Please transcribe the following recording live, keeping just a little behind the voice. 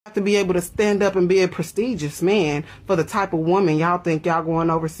Have to be able to stand up and be a prestigious man for the type of woman y'all think y'all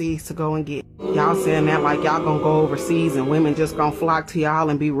going overseas to go and get. Y'all saying that like y'all gonna go overseas and women just gonna flock to y'all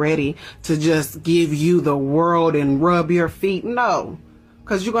and be ready to just give you the world and rub your feet. No.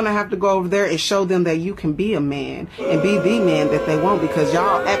 Because you're going to have to go over there and show them that you can be a man and be the man that they want, because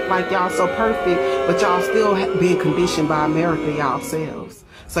y'all act like y'all so perfect, but y'all still being conditioned by America y'all selves.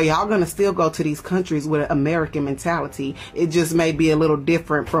 So y'all going to still go to these countries with an American mentality. It just may be a little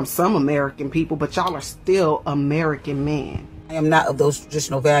different from some American people, but y'all are still American men. I am not of those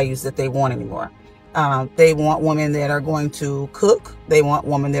traditional values that they want anymore. They want women that are going to cook. They want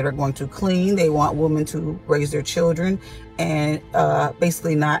women that are going to clean. They want women to raise their children and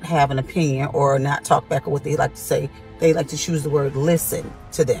basically not have an opinion or not talk back on what they like to say. They like to choose the word listen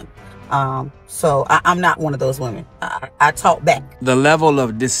to them. So I'm not one of those women. I talk back. The level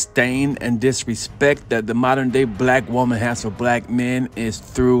of disdain and disrespect that the modern day black woman has for black men is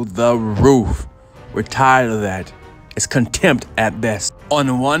through the roof. We're tired of that. It's contempt at best. On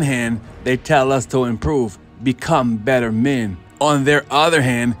the one hand, they tell us to improve, become better men. On their other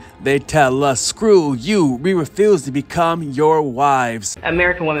hand, they tell us, screw you, we refuse to become your wives.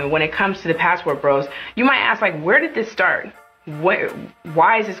 American women, when it comes to the passport bros, you might ask, like, where did this start?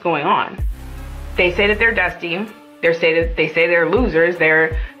 Why is this going on? They say that they're dusty. They say they're losers.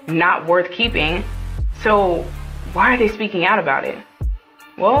 They're not worth keeping. So why are they speaking out about it?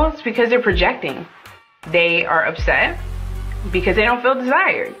 Well, it's because they're projecting. They are upset because they don't feel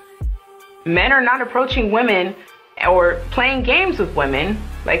desired. Men are not approaching women or playing games with women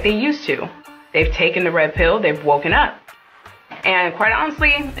like they used to. They've taken the red pill, they've woken up. And quite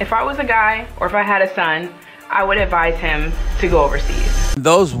honestly, if I was a guy or if I had a son, I would advise him to go overseas.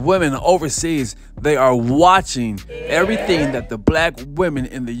 Those women overseas, they are watching everything that the black women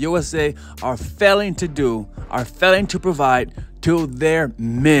in the USA are failing to do, are failing to provide to their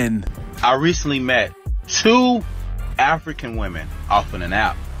men. I recently met 2 African women off of an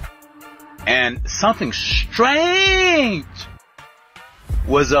app, and something strange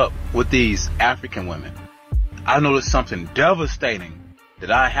was up with these African women. I noticed something devastating that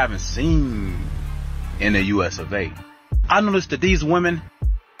I haven't seen in the US of A. I noticed that these women,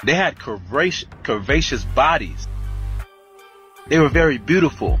 they had curvaceous bodies. They were very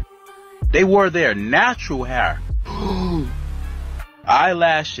beautiful. They wore their natural hair.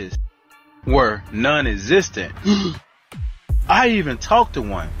 Eyelashes were non-existent. I even talked to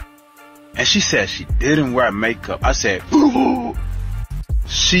one, and she said she didn't wear makeup. I said, ooh,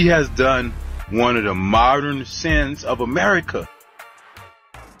 she has done one of the modern sins of America.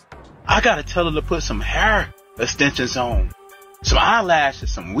 I gotta tell her to put some hair extensions on, some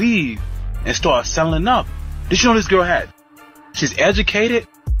eyelashes, some weave, and start selling up. Did you know this girl had? She's educated,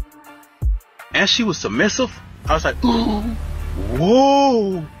 and she was submissive. I was like, ooh,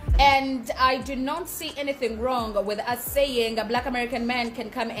 whoa. And I do not see anything wrong with us saying a black American man can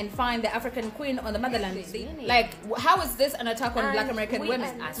come and find the African queen on the motherland. Like, how is this an attack on black American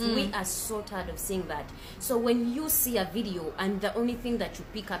women? We are so tired of seeing that. So when you see a video and the only thing that you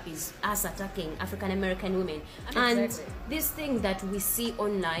pick up is us attacking African American women, and this thing that we see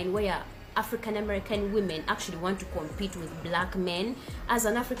online where African American women actually want to compete with black men. As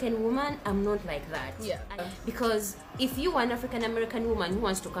an African woman, I'm not like that. Yeah. Because if you are an African American woman who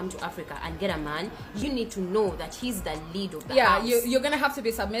wants to come to Africa and get a man, you need to know that he's the lead of the house. You're gonna have to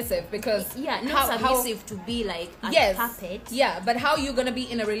be submissive, because not submissive to be like a puppet. Yeah, but how you gonna be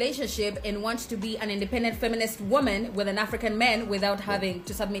in a relationship and want to be an independent feminist woman with an African man without having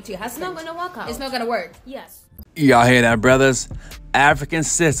to submit to your husband? It's not gonna work out. It's not gonna work. Yes. Y'all hear that, brothers? African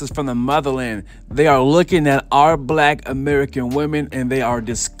sisters from the motherland, they are looking at our black American women and they are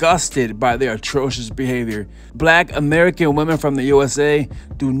disgusted by their atrocious behavior. Black American women from the USA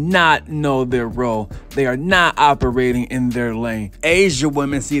do not know their role. They are not operating in their lane. Asian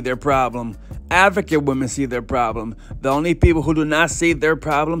women see their problem. African women see their problem. The only people who do not see their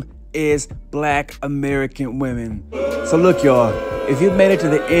problem is black American women. So look, y'all, if you've made it to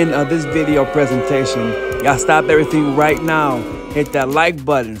the end of this video presentation, y'all stop everything right now. Hit that like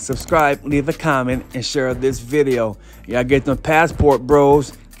button, subscribe, leave a comment, and share this video. Y'all get them passport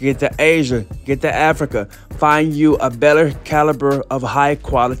bros, get to Asia, get to Africa. Find you a better caliber of high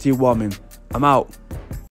quality woman. I'm out.